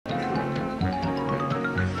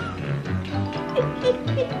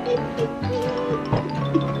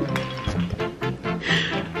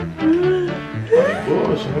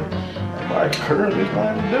Bullshit. My curl is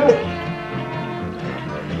lined up.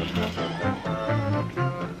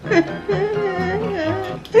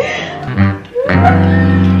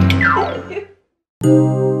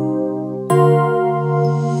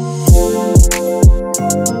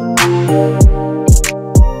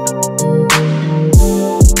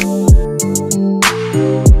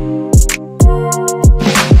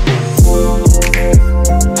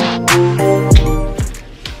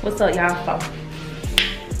 What's up, y'all? So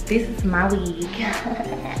this is my wig.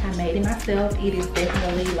 I made it myself. It is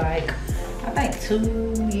definitely like, I think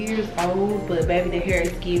 2 years old, but baby, the hair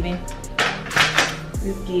is giving.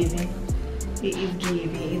 It's giving. It is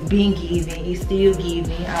giving. It's been giving. It's still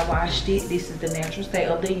giving. I washed it. This is the natural state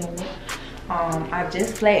of the unit. I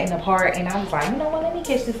just flattened the part, and I was like, you know what, let me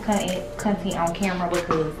catch this content on camera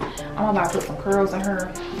because I'm about to put some curls in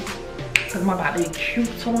her because I'm about to be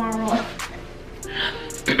cute tomorrow.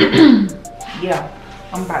 Yeah,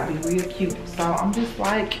 I'm about to be real cute, so I'm just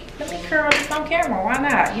like, let me curl this on camera. Why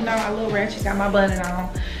not? You know, I little ratchet, got my button on,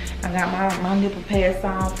 I got my nipple pads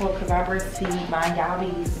on for because I breastfeed my y'all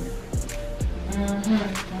business.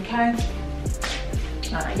 Okay,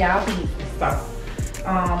 y'all business. So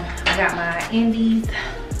I got my Indies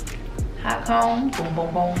hot comb, boom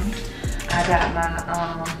boom boom. I got my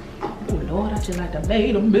oh Lord, I just like to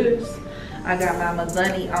make a mess. I got my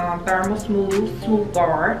Mazzani thermal smooth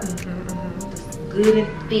guard. Good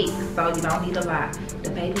and thick, so you don't need a lot. The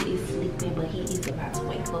baby is sleeping, but he is about to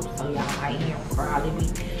wake up, so y'all might hear him probably be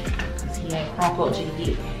because he ain't crunk up just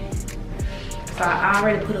yet. So I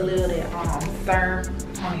already put a little of that serum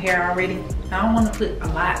on the hair already. I don't want to put a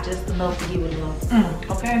lot, just enough to give it a little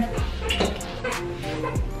okay.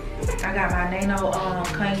 I got my Nano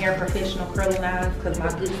Clean Hair Professional Curling Irons because my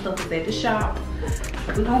good stuff is at the shop.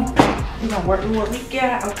 We're gonna work with what we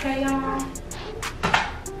got, okay, y'all?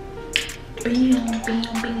 Bam, bam,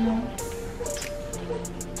 bam.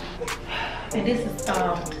 And this is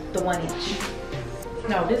the 1 inch.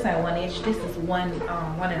 No, this ain't 1 inch. This is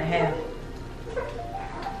 1.5.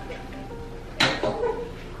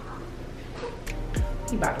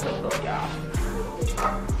 He about to wake up, y'all.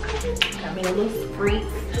 Got me a little spritz.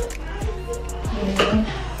 And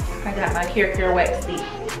I got my Care wax stick.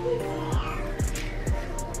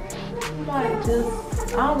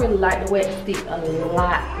 I don't really like the wax stick a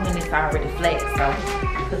lot when it's already flat, so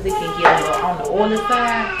because it can get a little on the oily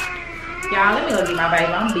side. Y'all, let me go get my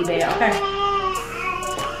baby. I'm gonna be back, okay?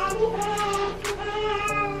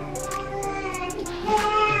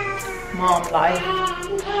 Mom life,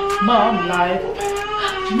 mom life,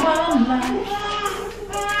 mom life.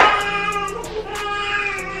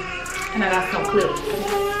 And I got some clips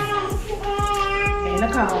and a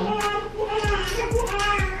comb.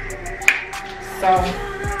 So I'm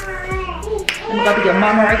gonna go to your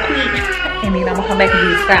mama right quick, and then I'm gonna come back and do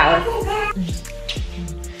the stylist.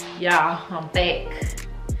 Y'all, I'm back.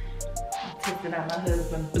 I'm testing out my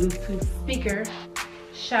husband's Bluetooth speaker.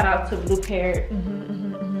 Shout out to Blue Parrot.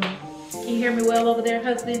 Can you hear me well over there,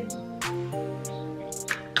 husband?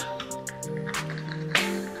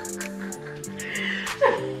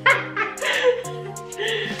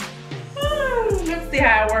 Let's see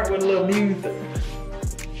how it works with a little music.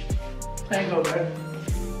 Hang on, baby.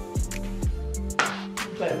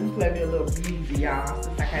 Play me a little music, y'all,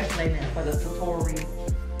 since I can't play that for the tutorial.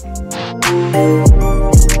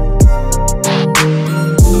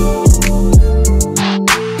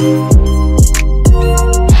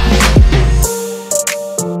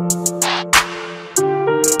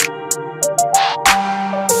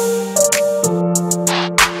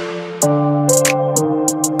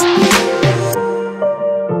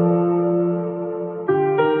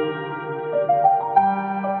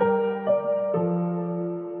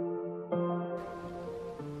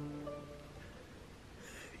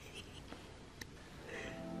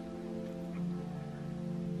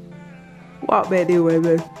 Walk back this way,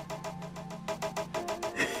 baby.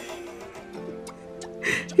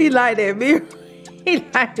 He like that mirror. He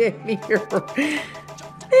like that mirror.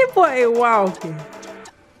 This boy ain't walking.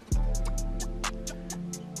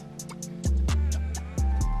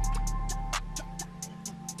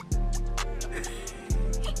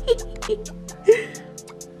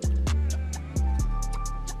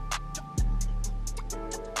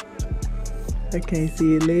 I can't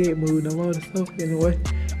see his leg move no more. The sofa in the way.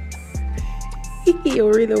 He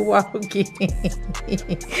really walking.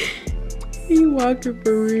 He walking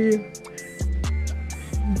for real.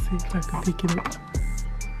 Let me see if I can pick him up.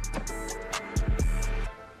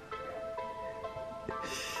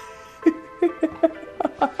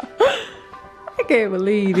 can't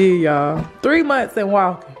believe it, y'all. 3 months and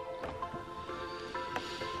walking.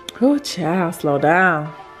 Oh, child, slow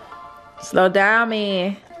down. Slow down,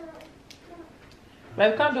 man.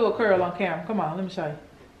 Baby, come do a curl on camera. Come on, let me show you.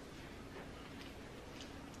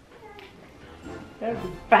 That'd be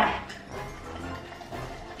fine.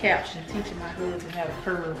 Caption, teaching my husband how to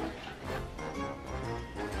curl.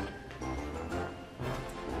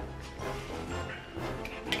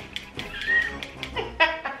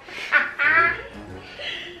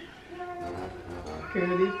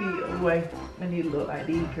 Curl this feet away. I need to look like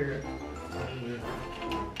these curls.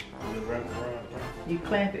 You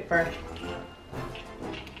clamp it first.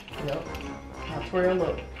 Yep. Now twirl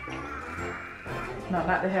up. No,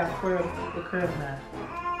 not the hair. Twirl the curl now.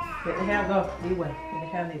 Let the hair go this way. And the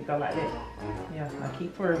hair needs to go like that. Yeah. Now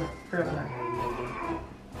keep twirling. Curl now.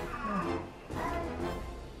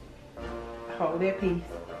 Yeah. Hold that piece.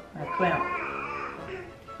 Now clamp.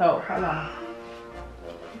 Hold on.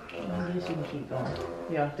 I guess you can keep going.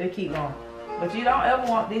 Yeah, they keep going. But you don't ever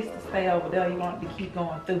want this to stay over there. You want it to keep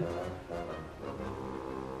going through.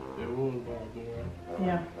 It was going through.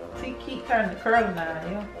 Yeah. See, keep turning the curl now,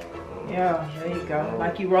 yeah. Yeah, there you go.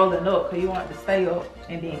 Like you rolling up, because you want it to stay up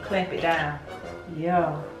and then clamp it down.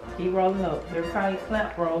 Yeah. Keep rolling up. Every time you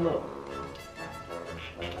clamp, roll up.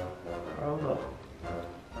 Roll up.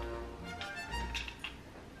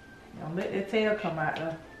 Don't let that tail come out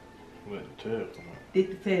though. Let the tail come out. Did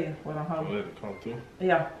the tail, what I'm holding. Let it come through?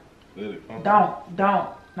 Yeah. Let it come Don't.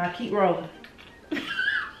 Now keep rolling. You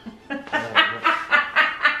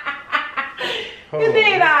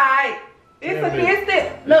did alright. It's against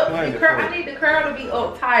it. Look, I need the curl to be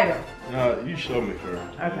up tighter. No, you show me curl.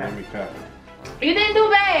 Okay. Let me copy. You didn't do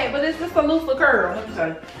bad, but it's just a looser curl. Let me show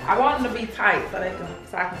you. I want them to be tight so I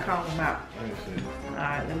can comb them out. Let me see.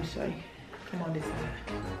 Alright, let me show you. Come on this side.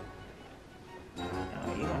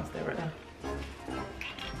 Oh, you want to stay right there.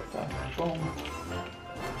 So, boom.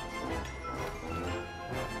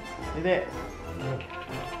 See that?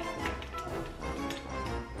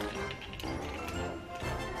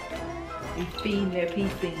 You feeding that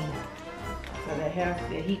piece in so that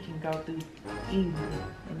he can go through easily,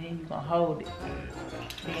 and then you're gonna hold it.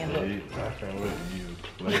 Then look. I can't wait till you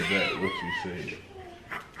play back what you said.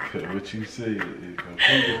 Cause what you said is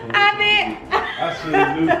completely from what you did. I should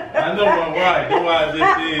have knew. I know my wife. That's why I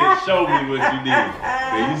just said, show me what you did.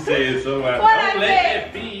 And you said somebody, don't let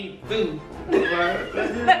that feed through.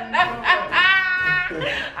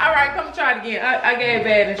 Alright, come try it again. I gave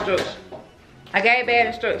bad instructions.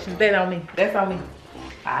 That's on me. That's on me.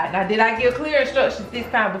 Alright, now did I give clear instructions this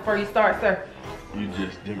time before you start, sir? You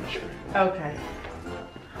just demonstrated. Okay.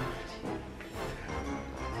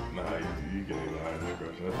 Nah, you gave me high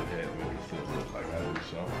instructions. I just had to make myself look like I do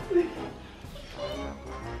something.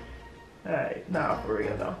 Alright, nah, for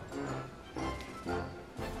real though.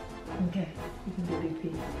 Okay, you can do this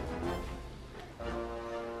piece.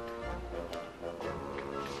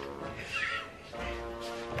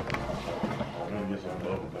 Get some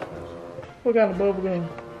bubble gum. What kind of bubble gum?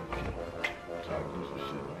 Try to do some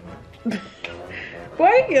shit like that. Boy,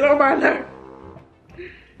 you get on my nerve.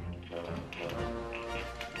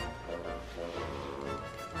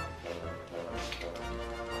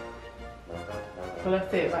 Well,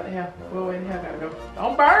 that's it about the hair. Well, where the hair gotta go.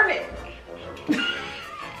 Don't burn it.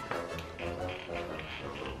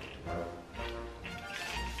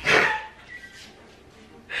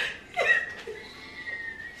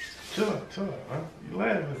 Chill out, huh? You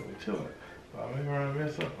laughing at me, chill out. I'm gonna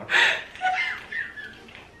mess up. Huh?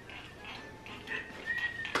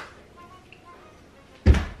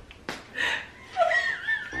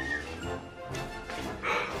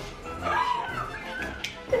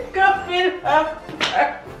 Go fit up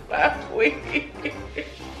my wig.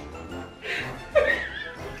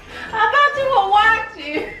 I thought you were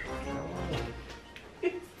watching.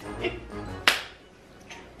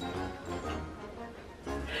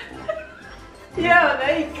 Yeah,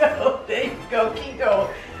 there you go. There you go. Keep going.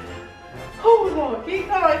 Oh Lord, keep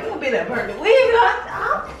going. You gonna be that burn the wig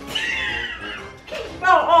up. Keep going.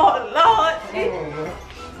 Oh Lord. Hold on, man.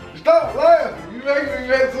 Stop laughing. You making me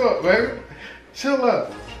mess up, baby. Chill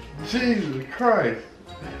out. Jesus Christ.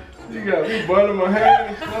 You got me burning my hand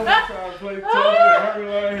and stuff. I'm trying to play tough and hurt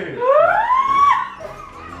my head.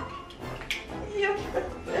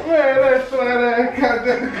 Man, that flat ass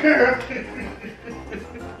goddamn girl.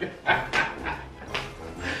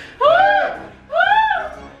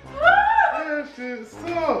 That shit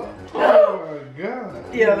sucks. Oh my God.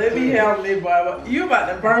 Yeah, let me handle it, boy. You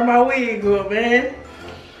about to burn my wig up, man.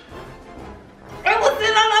 It was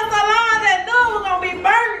sitting on the salon that knew it was gonna be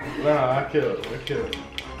burnt. Nah, I killed it.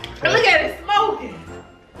 Look at it smoking.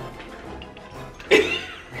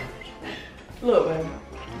 Look, baby.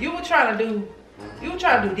 You were trying to do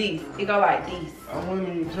this. It go like this. I wasn't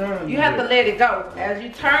even trying to. You have to let it go. As you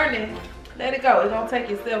turn it, let it go. It's gonna take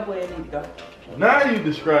yourself where it needs to go. Now you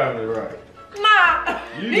describing it right. Nah.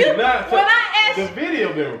 You did not say, when I asked the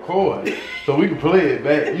video been recorded, so we can play it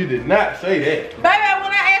back. You did not say that. Baby,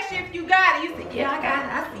 when I asked you if you got it, you said, yeah, I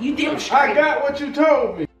got it. You demonstrated. I got what you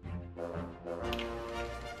told me.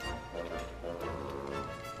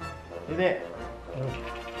 Is that?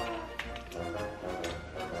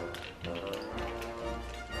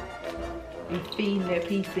 You feeding that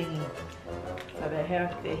piece in so that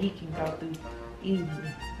he can go through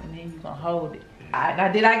easily, and then you gonna hold it. Alright,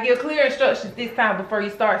 now did I give clear instructions this time before you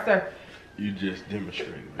start, sir? You just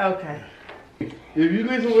demonstrated. Okay. If you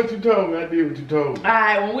listen to what you told me, I did what you told me.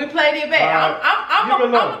 Alright, when we play this back, I'm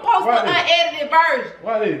gonna post an unedited version.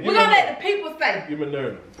 Why this? We're gonna let the people say. Give me a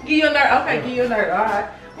nerve. Give you a nerd. Okay, give you a nerd. Alright.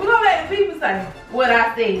 We're gonna let the people say what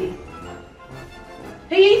I said.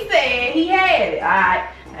 He said he had it. Alright.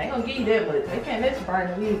 I ain't gonna give you that much. They can't let you burn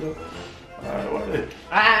the video. Alright, what is?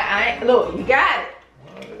 Alright, look, you got it.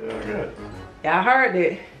 Alright, I got it. Y'all heard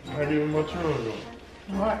that. I give him my tongue.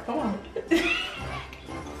 Alright, come on.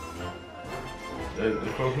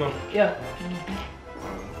 That's close enough? Yeah.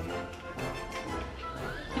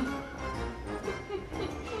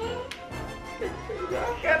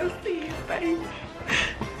 I gotta see his face.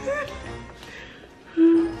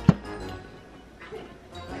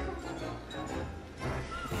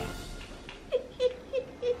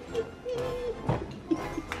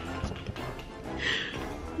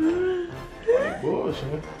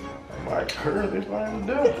 Bullshit. I might curl this line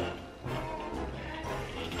to death.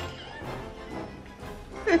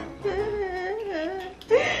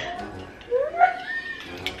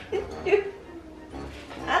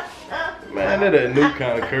 Man, that new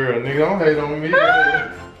kind of curl, nigga. Don't hate on me.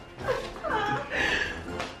 That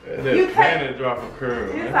panty dropping curl,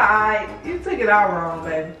 man. It's alright. You took it all wrong,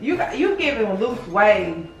 baby. You giving a loose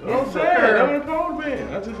wave. I'm saying, that's what it's supposed to be.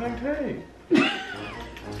 I just ain't tell you.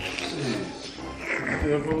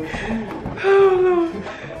 Oh Lord.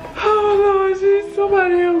 Oh Lord, jeez,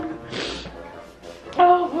 somebody help me.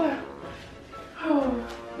 Oh boy. Oh.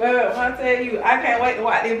 Baby, when I tell you, I can't wait to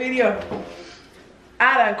watch this video.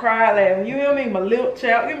 I done cried laughing. You hear me? My lip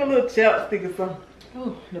chap. Give me a little chapstick or something.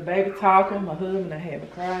 Ooh, the baby talking, my husband, I had me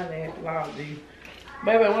crying laughing. Lord, these.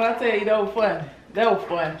 Baby, when I tell you that was funny, that was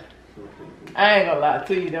fun. I ain't gonna lie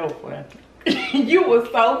to you, that was fun. You were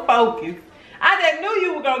so focused. I just knew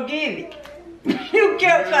you were gonna get it. You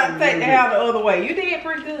kept trying to take the hair the other way. You did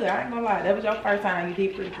pretty good. I ain't gonna lie. That was your first time. You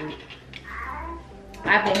did pretty good.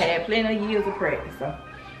 I've been had plenty of years of practice, so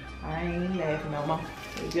I ain't laughing no more.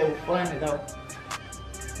 It just was funny though.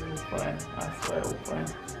 It was fun. I swear it was fun.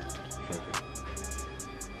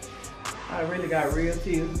 I really got real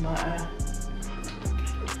tears in my eye.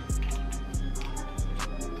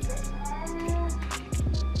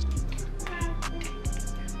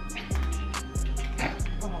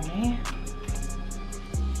 Oh man.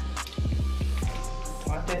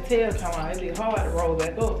 Watch that tail come out. It'd be hard to roll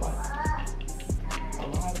back up.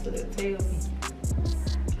 Hold on to that tail piece.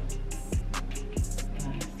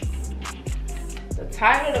 The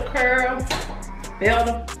tighter the curl,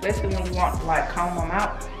 better, especially when you want to like comb them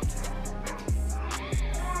out.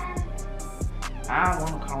 I don't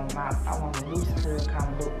want to comb them out. I want a loose curl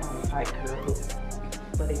kind of look, not a tight curl look.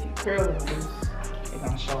 But if you curl it loose, it's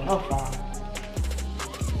gonna show no fall.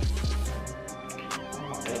 I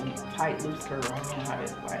want that tight loose curl. I don't know how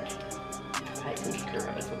that's like. Tight loose curl,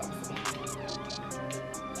 that's what I'm saying.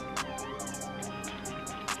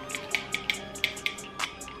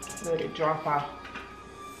 Let it drop off.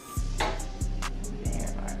 Yeah,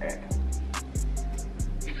 like that.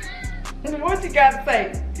 What you gotta say?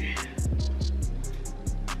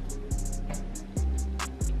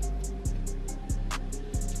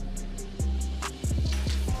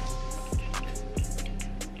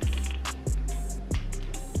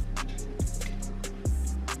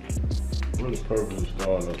 What is the purpose of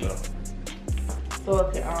starting up now? So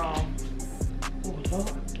it can, oh Lord.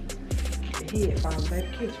 The head falls back,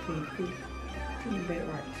 catch please. Put it back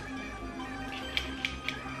right.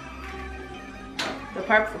 The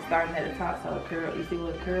purpose of starting at the top so it curl, you see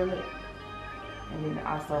what it curl it? And then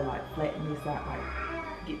also like flatten this out, like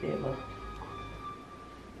get that little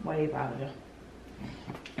wave out of there.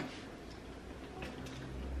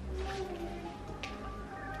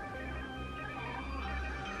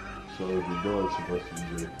 So if you're doing it's supposed to be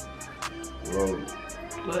just roll it.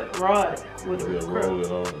 But rod with the roll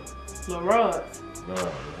it on. Little rods. Nah, the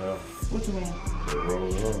hell. What you mean? Just roll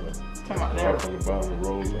it on. Talking about Start that. from the bottom and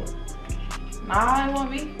roll it up. Nah, I ain't want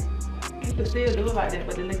me. Get could still do it like that,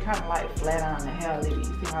 but it look kind of like flat on the hair. You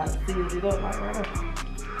see how it seals it up like right there?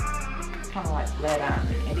 Kind of like flat on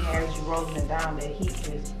it. And then as you rolling it down, that heat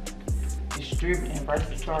is distributing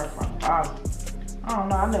versus starting from the bottom. I don't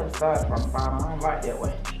know, I never started from the bottom. I don't like that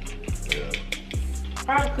way. Yeah.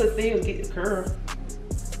 Probably could still get the curve,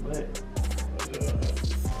 but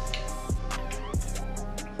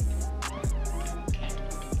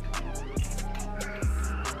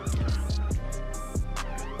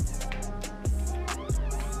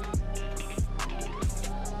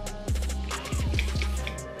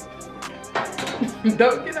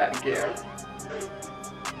don't get out of here.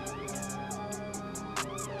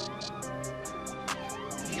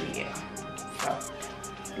 Yeah. So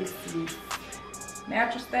this is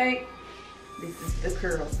natural state. This is the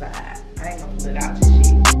curl side. I ain't gonna let out the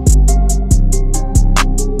shit.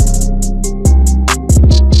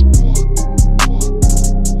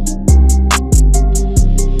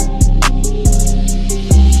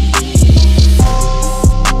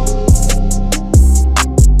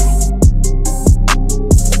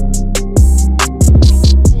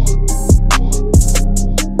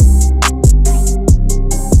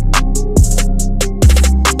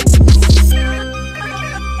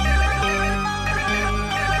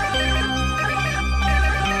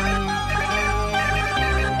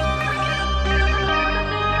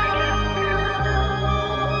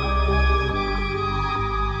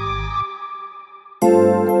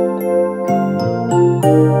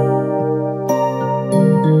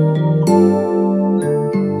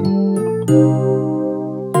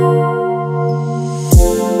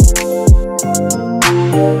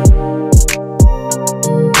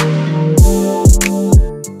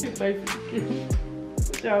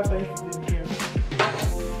 Put y'all faces in here.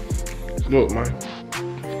 Look, man.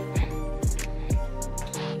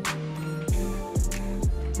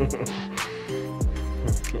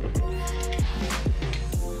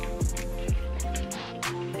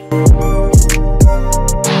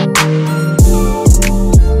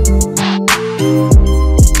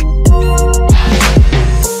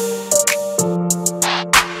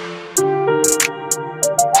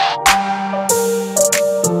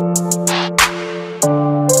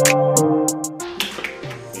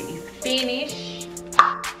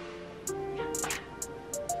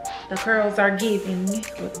 The curls are giving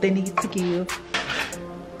what they need to give.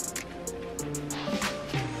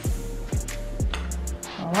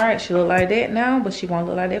 All right, she look like that now, but she won't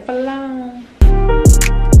look like that for long.